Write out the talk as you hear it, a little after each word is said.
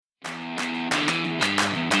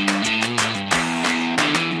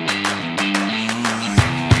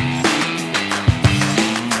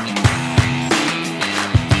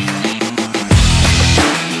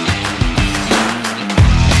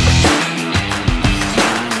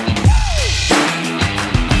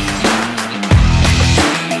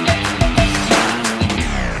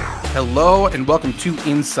Hello and welcome to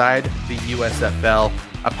Inside the USFL,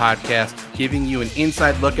 a podcast giving you an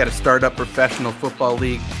inside look at a startup professional football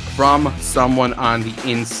league from someone on the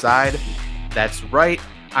inside. That's right,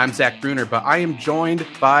 I'm Zach Bruner, but I am joined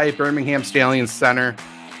by Birmingham Stallions center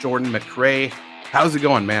Jordan McRae. How's it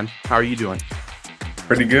going, man? How are you doing?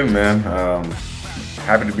 Pretty good, man.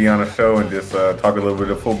 Happy to be on the show and just talk a little bit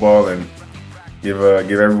of football and give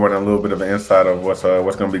everyone a little bit of an insight of what's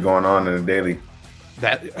going to be going on in the daily.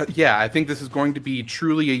 I think this is going to be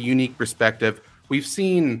truly a unique perspective. We've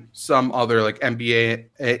seen some other like NBA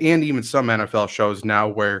and even some NFL shows now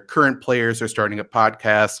where current players are starting a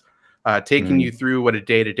podcast, taking you through what a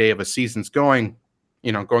day-to-day of a season's going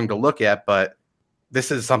to look at. But this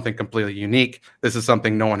is something completely unique. This is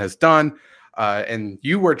something no one has done. And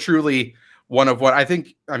you were truly one of what I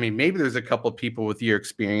think, maybe there's a couple of people with your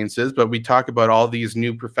experiences, but we talk about all these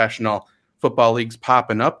new professional football leagues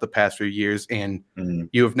popping up the past few years, and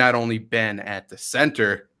you have not only been at the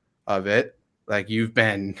center of it, like you've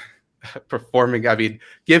been performing.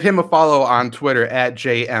 Give him a follow on Twitter at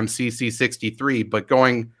JMCC63, but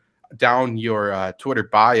going down your Twitter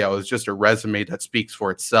bio is just a resume that speaks for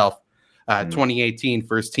itself. 2018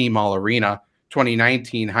 first team All Arena,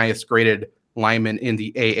 2019 highest graded lineman in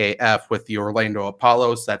the AAF with the Orlando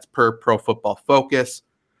Apollos. That's per Pro Football Focus.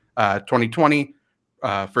 2020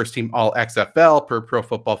 first team All XFL per Pro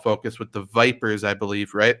Football Focus with the Vipers, I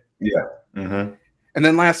believe, right? Yeah. Mm-hmm. And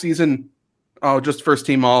then last season, just first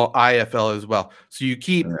team All IFL as well. So you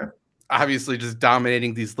keep obviously just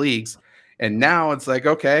dominating these leagues. And now it's like,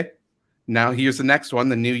 okay, now here's the next one,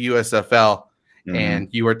 the new USFL. And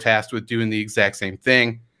you are tasked with doing the exact same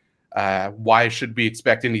thing. Why should we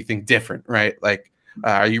expect anything different, right? Like,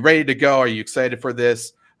 are you ready to go? Are you excited for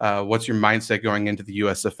this? What's your mindset going into the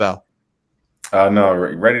USFL? No,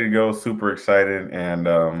 ready to go. Super excited. And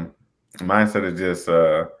mindset is just,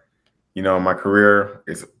 my career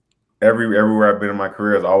is everywhere I've been in my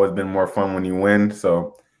career has always been more fun when you win.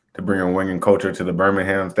 So to bring a winning culture to the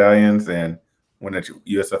Birmingham Stallions and win a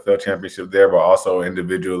USFL championship there, but also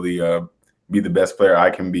individually be the best player I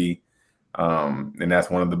can be. And that's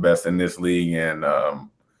one of the best in this league. And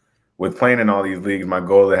with playing in all these leagues, my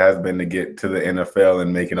goal has been to get to the NFL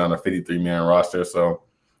and make it on a 53-man roster. So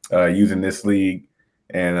using this league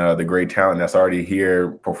and the great talent that's already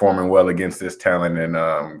here, performing well against this talent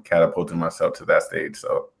and catapulting myself to that stage.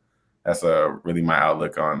 So that's really my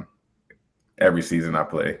outlook on every season I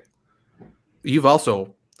play. You've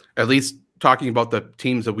also, at least talking about the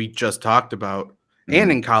teams that we just talked about,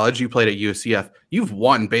 and in college, you played at UCF. You've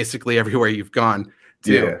won basically everywhere you've gone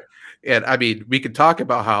too. Yeah. And we could talk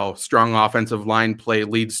about how strong offensive line play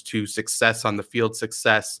leads to success on the field,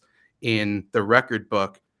 success in the record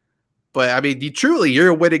book. But you're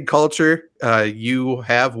a winning culture. You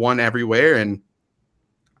have won everywhere. And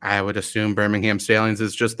I would assume Birmingham Stallions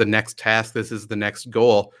is just the next task. This is the next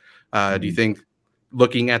goal. Do you think,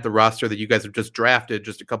 looking at the roster that you guys have just drafted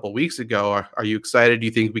just a couple of weeks ago, are you excited? Do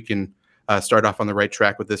you think we can start off on the right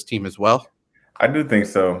track with this team as well? I do think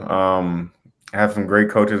so. I have some great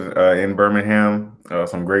coaches in Birmingham,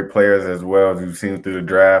 some great players as well, as you've seen through the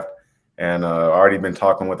draft, and already been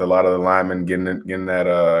talking with a lot of the linemen, getting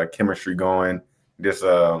that chemistry going. It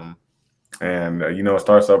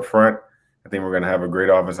starts up front. I think we're going to have a great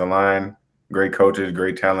offensive line, great coaches,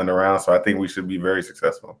 great talent around, so I think we should be very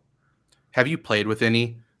successful. Have you played with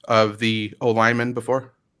any of the O-linemen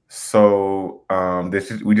before? So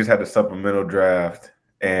we just had the supplemental draft,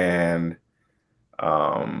 and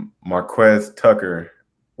Marquez Tucker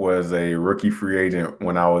was a rookie free agent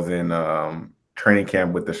when I was in training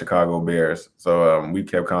camp with the Chicago Bears. So we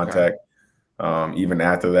kept contact even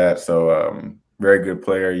after that. So very good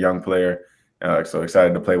player, young player. So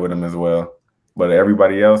excited to play with him as well. But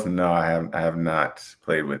everybody else, no, I have not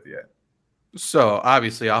played with yet. So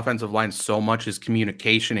obviously offensive line, so much is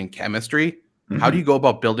communication and chemistry. How do you go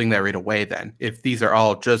about building that right away then? If these are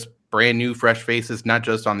all just brand new, fresh faces, not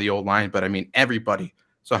just on the old line, but everybody.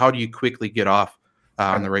 So how do you quickly get off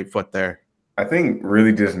on the right foot there? I think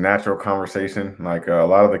really just natural conversation. Like a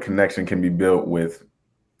lot of the connection can be built with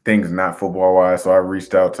things not football wise. So I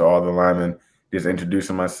reached out to all the linemen, just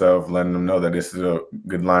introducing myself, letting them know that this is a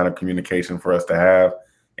good line of communication for us to have.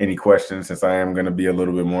 Any questions, since I am going to be a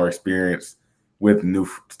little bit more experienced with new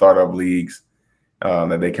startup leagues,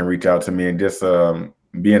 that they can reach out to me, and just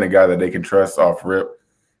being a guy that they can trust off rip.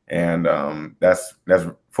 And that's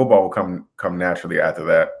football will come naturally after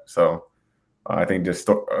that. So I think just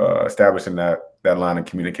establishing that line of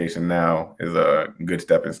communication now is a good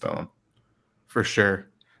stepping stone. For sure.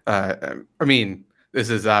 This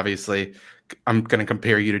is obviously I'm going to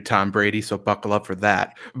compare you to Tom Brady, so buckle up for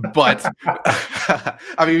that. But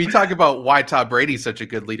I mean, we talk about why Tom Brady's such a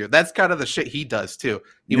good leader. That's kind of the shit he does too.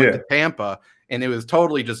 He went to Tampa, and it was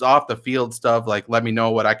totally just off the field stuff, like let me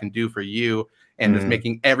know what I can do for you, and just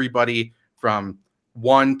making everybody from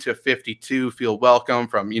 1 to 52 feel welcome,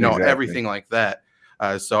 from everything like that.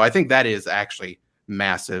 So I think that is actually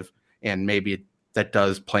massive, and maybe that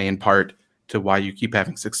does play in part to why you keep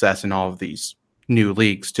having success in all of these new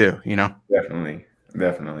leagues too,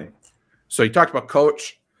 Definitely. So you talked about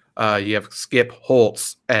coach. You have Skip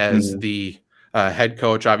Holtz as the head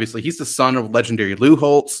coach. Obviously, he's the son of legendary Lou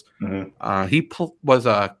Holtz. He was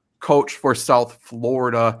a coach for South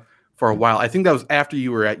Florida for a while. I think that was after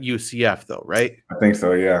you were at UCF, though, right? I think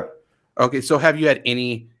so, yeah. Okay, so have you had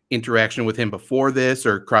any interaction with him before this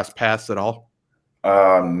or cross paths at all?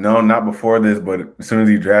 No, not before this, but as soon as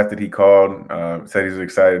he drafted, he called, said he was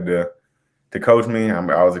excited to coach me.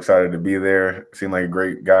 I was excited to be there. Seemed like a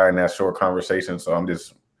great guy in that short conversation, so I'm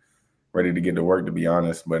just ready to get to work, to be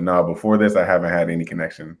honest. But no, before this, I haven't had any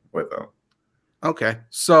connection with them. Okay,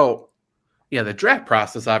 so yeah, the draft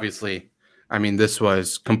process, obviously, I mean, this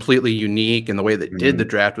was completely unique, and the way that did the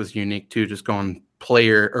draft was unique too, just going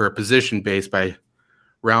player or position based by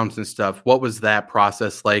rounds and stuff. What was that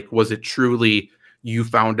process like? Was it truly you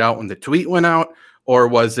found out when the tweet went out, or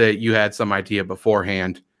was it you had some idea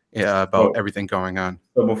beforehand about everything going on?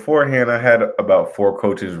 So beforehand, I had about 4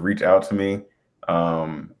 coaches reach out to me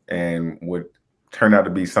and would turn out to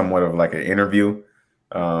be somewhat of like an interview.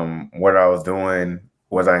 What I was doing,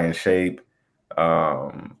 was I in shape,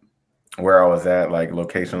 where I was at, like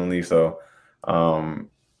locationally. So I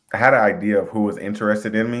had an idea of who was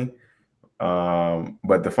interested in me.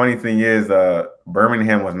 But the funny thing is,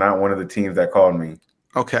 Birmingham was not one of the teams that called me.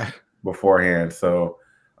 Okay. Beforehand. So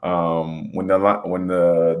when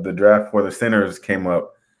the draft for the centers came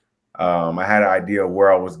up, I had an idea of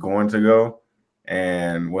where I was going to go,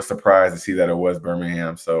 and was surprised to see that it was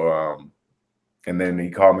Birmingham. So and then he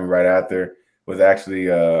called me right after. It was actually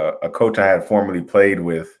a coach I had formerly played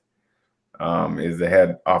with, is the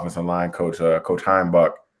head offensive line coach, Coach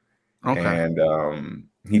Heimbach. Okay. And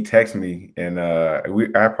he texted me, and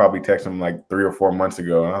I probably texted him like 3 or 4 months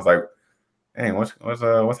ago, and I was like, "Hey, what's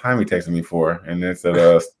Jaime texting me for?" And it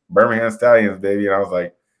said Birmingham Stallions, baby. And I was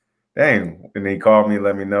like, "Dang!" And he called me,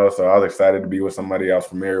 let me know. So I was excited to be with somebody I was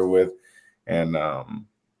familiar with, and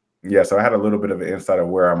so I had a little bit of an insight of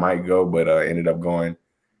where I might go, but ended up going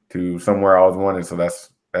to somewhere I was wanted. So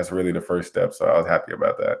that's really the first step. So I was happy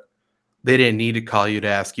about that. They didn't need to call you to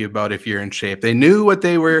ask you about if you're in shape. They knew what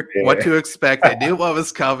to expect. They knew what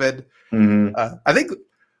was coming. I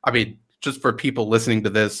mean, just for people listening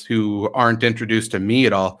to this who aren't introduced to me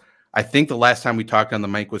at all, I think the last time we talked on the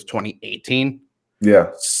mic was 2018.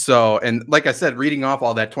 Yeah. So, and like I said, reading off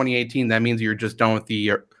all that 2018, that means you're just done with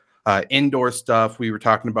the indoor stuff. We were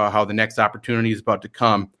talking about how the next opportunity is about to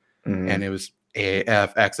come, and it was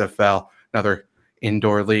AAF, XFL, another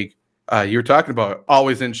indoor league. You were talking about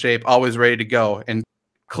always in shape, always ready to go, and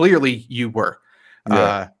clearly you were.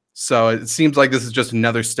 Yeah. So it seems like this is just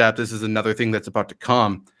another step. This is another thing that's about to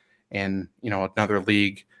come, and another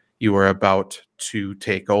league you are about to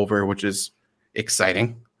take over, which is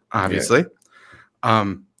exciting, obviously.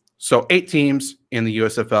 Yeah. So 8 teams in the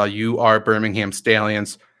USFL. You are Birmingham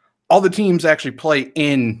Stallions. All the teams actually play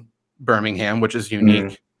in Birmingham, which is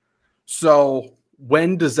unique. So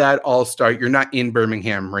when does that all start? You're not in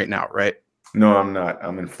Birmingham right now, right? No, I'm not.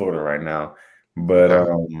 I'm in Florida right now. But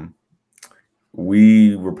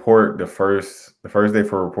we report the first day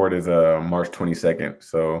for report is March 22nd.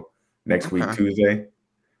 So next week, Tuesday.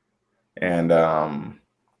 And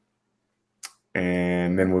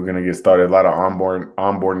then we're gonna get started. A lot of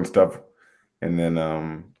onboarding stuff, and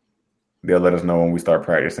then they'll let us know when we start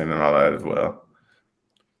practicing and all that as well.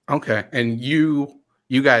 Okay. And you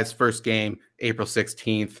guys' first game, April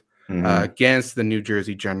 16th, against the New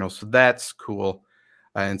Jersey Generals. So that's cool.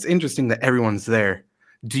 And it's interesting that everyone's there.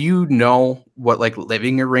 Do you know what like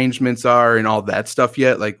living arrangements are and all that stuff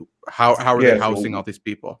yet? Like how are they housing all these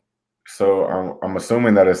people? So I'm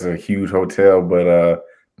assuming that it's a huge hotel, but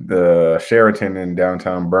the Sheraton in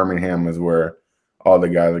downtown Birmingham is where all the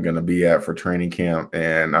guys are going to be at for training camp,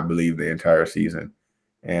 and I believe the entire season.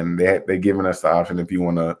 And they're giving us the option if you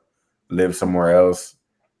want to live somewhere else,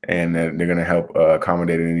 and they're going to help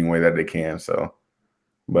accommodate it any way that they can. So,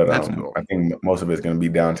 but that's cool. I think most of it's going to be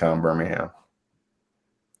downtown Birmingham.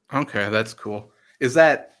 Okay, that's cool. Is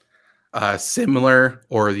that similar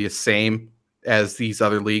or the same as these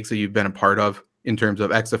other leagues that you've been a part of in terms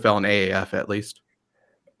of XFL and AAF at least?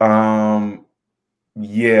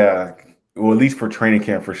 Yeah. Well, at least for training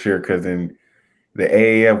camp for sure, because in the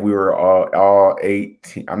AAF, we were all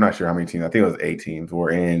 8. I'm not sure how many teams. I think it was 8 teams.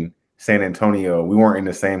 Were in San Antonio. We weren't in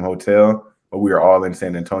the same hotel, but we were all in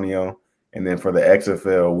San Antonio. And then for the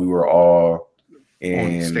XFL, we were all Own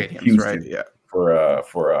in stadiums, right? Houston Yeah.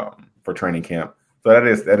 for training camp. So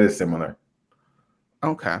that is similar.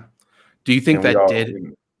 Okay. Do you think And that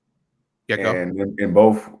did? Yeah, go. and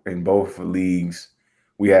in both leagues,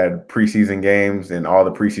 we had preseason games, and all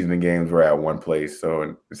the preseason games were at one place. So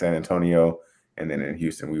in San Antonio, and then in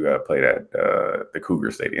Houston, we played at the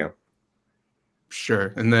Cougar Stadium.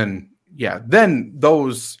 Sure. And then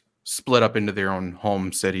those split up into their own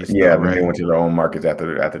home cities. Yeah, though, then right? they went to their own markets at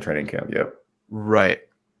the training camp. Yep. Right.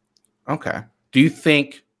 Okay. Do you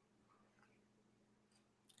think?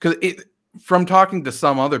 Because from talking to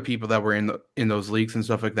some other people that were in those leagues and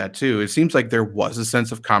stuff like that too, it seems like there was a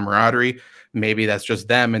sense of camaraderie. Maybe that's just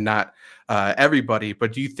them and not everybody.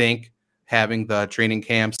 But do you think having the training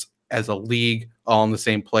camps as a league all in the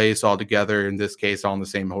same place, all together, in this case, all in the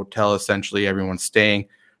same hotel, essentially everyone's staying,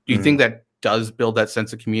 do you think that does build that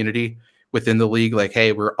sense of community within the league? Like,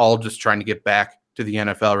 hey, we're all just trying to get back to the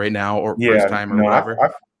NFL right now, or first time, or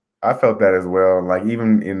whatever. I felt that as well. Like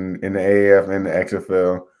even in the AAF and the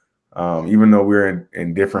XFL, even though we're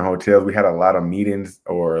in different hotels, we had a lot of meetings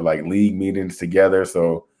or like league meetings together.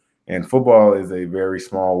 So, and football is a very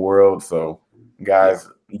small world. So, guys,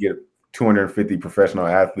 you get 250 professional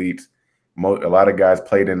athletes. A lot of guys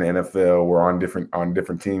played in the NFL. Were on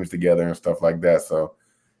different teams together and stuff like that. So,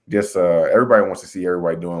 just everybody wants to see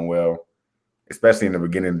everybody doing well, especially in the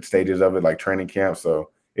beginning stages of it, like training camp. So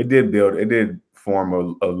it did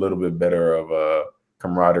form a little bit better of a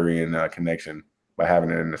camaraderie and connection by having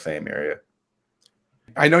it in the same area.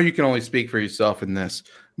 I know you can only speak for yourself in this,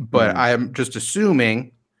 but I'm just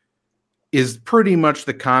assuming is pretty much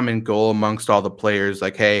the common goal amongst all the players.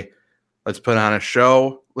 Like, hey, let's put on a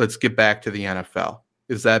show. Let's get back to the NFL.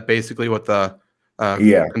 Is that basically what the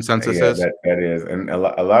consensus is? That is. And a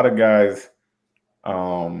lot of guys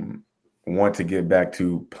want to get back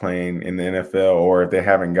to playing in the NFL, or if they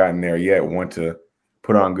haven't gotten there yet, want to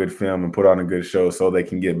put on good film and put on a good show so they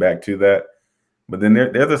can get back to that. But then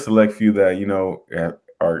there's a select few that,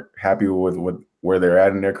 are happy with where they're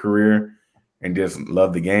at in their career and just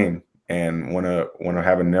love the game and want to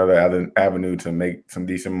have another avenue to make some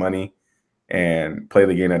decent money and play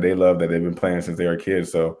the game that they love, that they've been playing since they were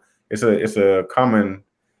kids. So it's a common,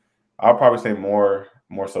 I'll probably say more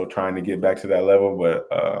so trying to get back to that level, but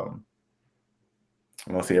I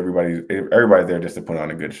don't see everybody's there just to put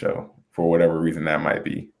on a good show for whatever reason that might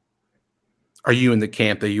be. Are you in the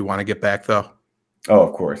camp that you want to get back though? Oh,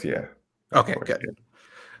 of course, yeah. Okay, good. Yeah.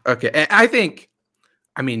 Okay, and I think,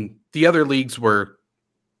 the other leagues were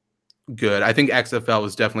good. I think XFL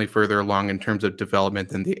was definitely further along in terms of development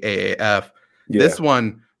than the AAF. Yeah. This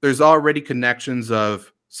one, there's already connections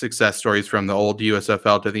of success stories from the old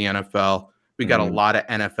USFL to the NFL. We got a lot of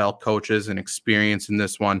NFL coaches and experience in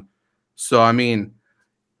this one. So,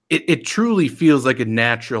 it truly feels like a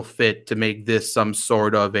natural fit to make this some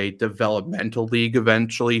sort of a developmental league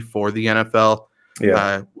eventually for the NFL.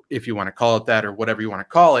 Yeah. If you want to call it that or whatever you want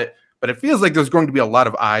to call it. But it feels like there's going to be a lot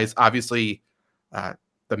of eyes. Obviously,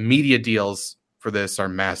 the media deals for this are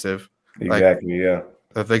massive. Exactly,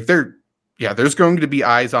 there's going to be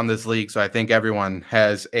eyes on this league. So I think everyone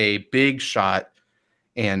has a big shot.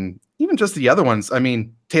 And even just the other ones.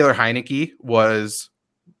 Taylor Heineke was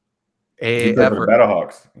he played for the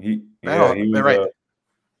Battlehawks. He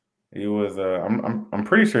was. I'm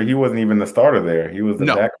pretty sure he wasn't even the starter there. He was the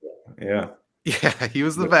backup. Yeah. Yeah, he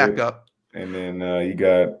was the backup. And then you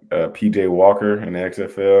got PJ Walker in the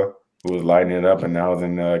XFL, who was lighting it up, and now is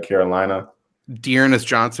in Carolina. Dearness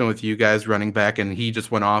Johnson with you guys running back, and he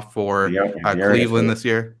just went off for Cleveland this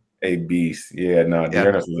year. A beast. Yeah, no,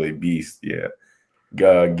 Dearness was a beast. Yeah.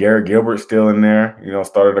 Garrett Gilbert still in there.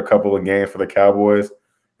 Started a couple of games for the Cowboys.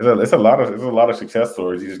 It's a lot of success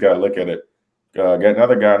stories. You just got to look at it. Got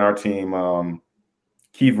another guy on our team,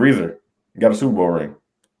 Keith Reeser, got a Super Bowl ring.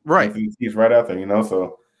 Right. He's right out there,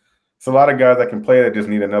 So it's a lot of guys that can play that just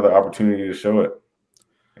need another opportunity to show it,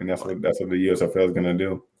 and that's what the USFL is going to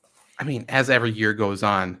do. As every year goes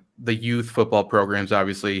on, the youth football programs,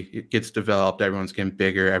 obviously, it gets developed. Everyone's getting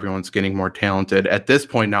bigger. Everyone's getting more talented. At this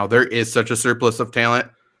point now, there is such a surplus of talent.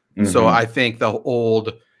 So I think the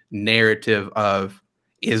old narrative of,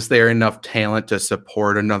 is there enough talent to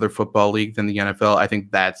support another football league than the NFL? I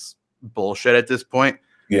think that's bullshit at this point.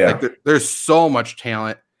 Yeah. There's so much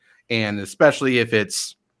talent, and especially if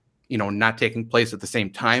it's, not taking place at the same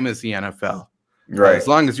time as the NFL. Right. As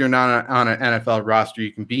long as you're not on an NFL roster,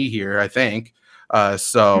 you can be here, I think.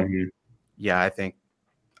 Yeah, I think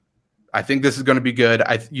I think this is going to be good.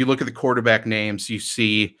 You look at the quarterback names, you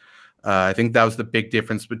see, I think that was the big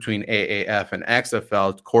difference between AAF and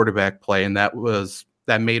XFL quarterback play, and that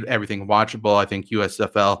made everything watchable. I think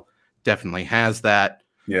USFL definitely has that.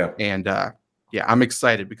 Yeah. And I'm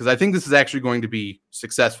excited because I think this is actually going to be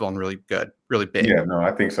successful and really good, really big. Yeah, no,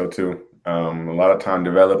 I think so too. A lot of time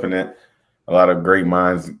developing it, a lot of great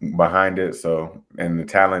minds behind it. So, and the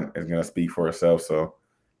talent is going to speak for itself. So,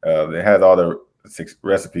 it has all the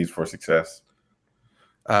recipes for success.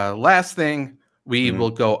 Last thing we will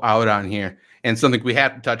go out on here, and something we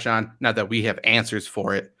have to touch on, not that we have answers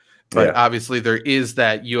for it, but obviously there is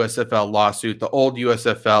that USFL lawsuit, the old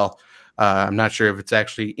USFL. I'm not sure if it's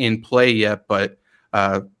actually in play yet, but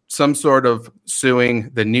some sort of suing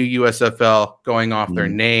the new USFL, going off their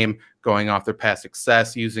name, going off their past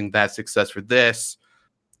success, using that success for this.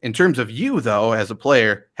 In terms of you, though, as a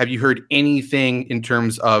player, have you heard anything in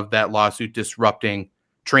terms of that lawsuit disrupting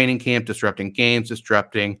training camp, disrupting games,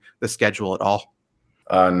 disrupting the schedule at all?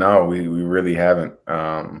 No, we really haven't.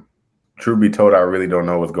 Truth be told, I really don't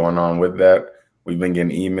know what's going on with that. We've been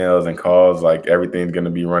getting emails and calls like everything's going to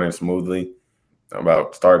be running smoothly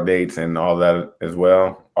about start dates and all that as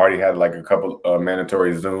well. Already had like a couple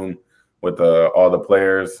mandatory Zoom with all the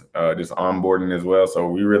players just onboarding as well. So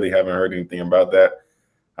we really haven't heard anything about that.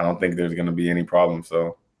 I don't think there's going to be any problem.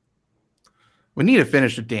 So we need to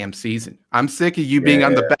finish the damn season. I'm sick of you being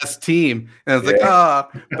on the best team. And it's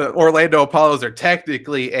the Orlando Apollos are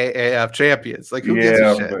technically AAF champions. Like, who gives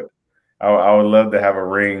a shit? But I would love to have a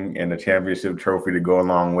ring and a championship trophy to go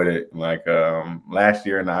along with it. Like last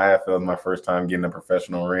year in the IFL was my first time getting a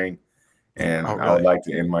professional ring. And I would like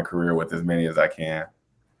to end my career with as many as I can.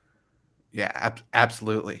 Yeah,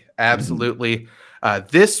 absolutely. Absolutely.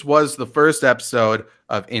 This was the first episode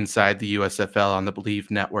of Inside the USFL on the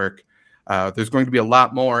Believe Network. There's going to be a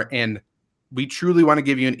lot more, and we truly want to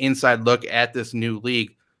give you an inside look at this new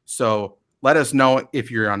league. So let us know if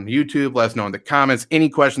you're on YouTube. Let us know in the comments any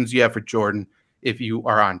questions you have for Jordan. If you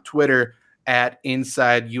are on Twitter at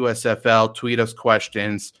Inside USFL, tweet us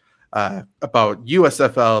questions about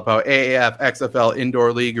USFL, about AAF, XFL,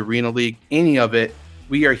 Indoor League, Arena League, any of it.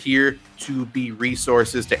 We are here to be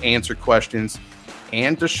resources, to answer questions,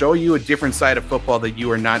 and to show you a different side of football that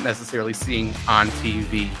you are not necessarily seeing on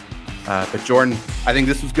TV. But Jordan, I think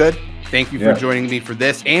this was good. Thank you for joining me for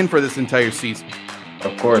this and for this entire season.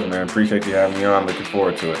 Of course, man. Appreciate you having me on. Looking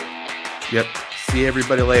forward to it. Yep. See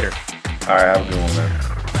everybody later. All right. Have a good one, man.